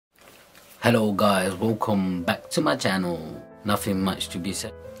Hello guys, welcome back to my channel. Nothing much to be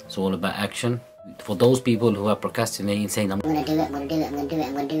said. It's all about action. For those people who are procrastinating, saying I'm gonna do it, I'm gonna do it, I'm gonna do it,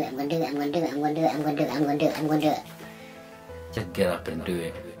 I'm gonna do it, I'm gonna do it, I'm gonna do it, I'm gonna do it, I'm gonna do it, I'm gonna do it, I'm gonna do it. Just get up and do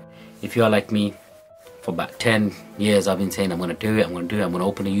it. If you are like me, for about 10 years I've been saying I'm gonna do it, I'm gonna do it, I'm gonna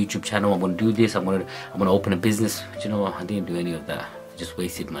open a YouTube channel, I'm gonna do this, I'm gonna open a business. But you know what? I didn't do any of that. I just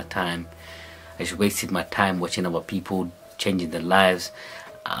wasted my time. I just wasted my time watching other people changing their lives.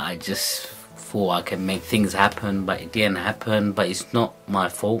 I just thought I can make things happen, but it didn't happen. But it's not my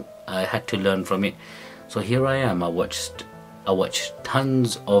fault. I had to learn from it. So here I am. I watched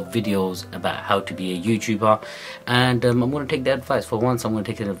tons of videos about how to be a YouTuber, and I'm going to take the advice. For once, I'm going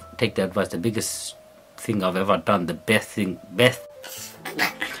to take the advice. The biggest thing I've ever done, the best thing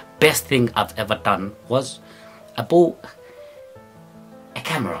I've ever done was I bought a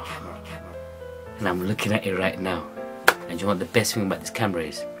camera, and I'm looking at it right now. And you know what the best thing about this camera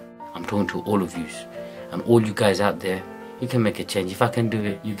is? I'm talking to all of you, and all you guys out there, you can make a change. If I can do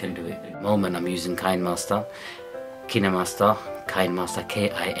it, you can do it. At the moment I'm using Kinemaster, Kinemaster,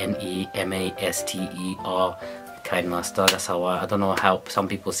 K-I-N-E-M-A-S-T-E-R, Kinemaster. That's how I don't know how some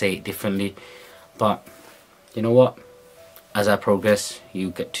people say it differently, but you know what? As I progress,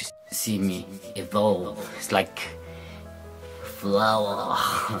 you get to see me evolve. It's like flower.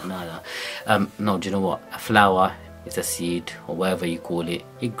 No, do you know what? A flower is a seed, or whatever you call it.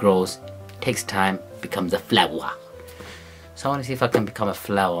 It grows, takes time, becomes a flower. So I want to see if I can become a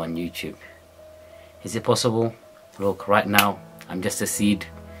flower on YouTube. Is it possible? Look, right now I'm just a seed,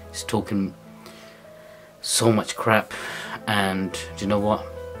 just talking so much crap, and do you know what?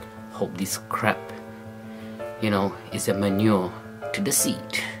 Hope this crap, you know, is a manure to the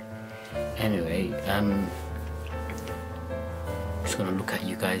seed. Anyway, I'm just gonna look at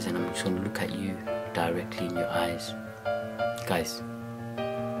you guys, and I'm just gonna look at you directly in your eyes. Guys,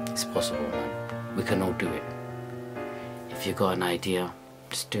 it's possible, man. We can all do it. If you got an idea,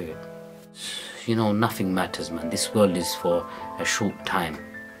 just do it. You know, nothing matters, man. This world is for a short time,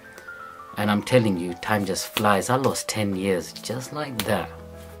 and I'm telling you, time just flies. I lost 10 years just like that.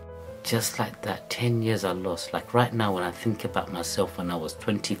 Just like that, 10 years I lost. Like right now, when I think about myself when I was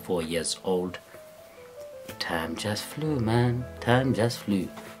 24 years old, time just flew, man. Time just flew.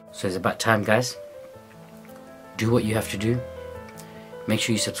 So it's about time, guys. Do what you have to do. Make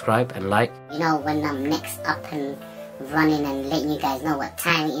sure you subscribe and like. You know, when I'm next up and running and letting you guys know what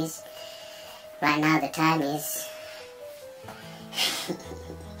time it is. Right now the time is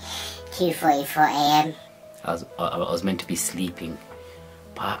 2:44 AM. I was meant to be sleeping,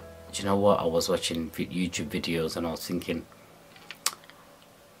 but do you know what? I was watching YouTube videos and I was thinking,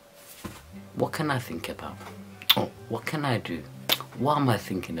 what can I think about? Oh, what can I do? What am I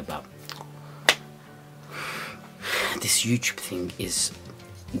thinking about? This YouTube thing is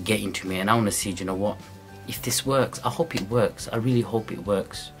getting to me, and I want to see, do you know what? If this works, I hope it works. I really hope it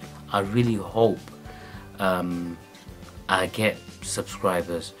works. I really hope I get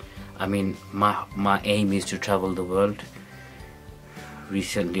subscribers. I mean, my aim is to travel the world.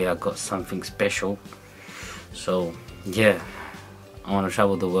 Recently I got something special, so yeah, I want to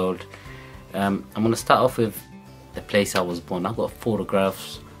travel the world. I'm going to start off with the place I was born. I got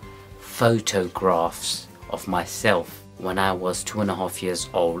photographs of myself when I was 2.5 years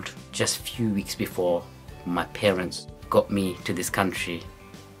old, just a few weeks before my parents got me to this country.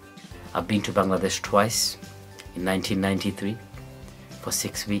 I've been to Bangladesh twice, in 1993 for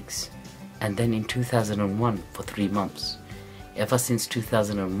 6 weeks, and then in 2001 for 3 months. Ever since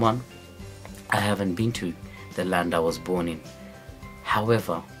 2001, I haven't been to the land I was born in.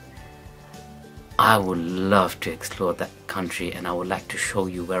 However, I would love to explore that country, and I would like to show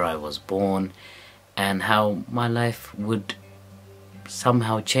you where I was born and how my life would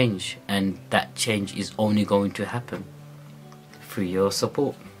somehow change, and that change is only going to happen through your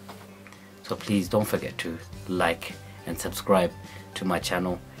support. So please don't forget to like and subscribe to my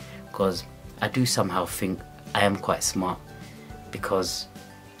channel, because I do somehow think I am quite smart, because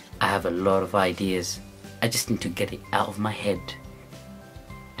I have a lot of ideas. I just need to get it out of my head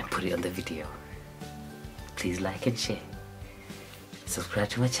and put it on the video. Please like and share. Subscribe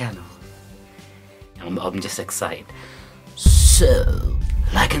to my channel. I'm just excited. So,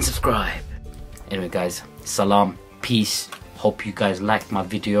 like and subscribe. Anyway guys, salam, peace. Hope you guys liked my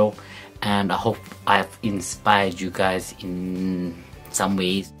video, and I hope I've inspired you guys in some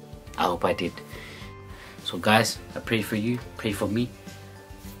ways. I hope I did. So guys, I pray for you, pray for me.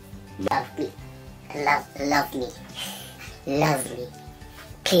 Love me. Love me. Love me.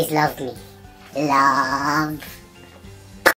 Please love me. Love.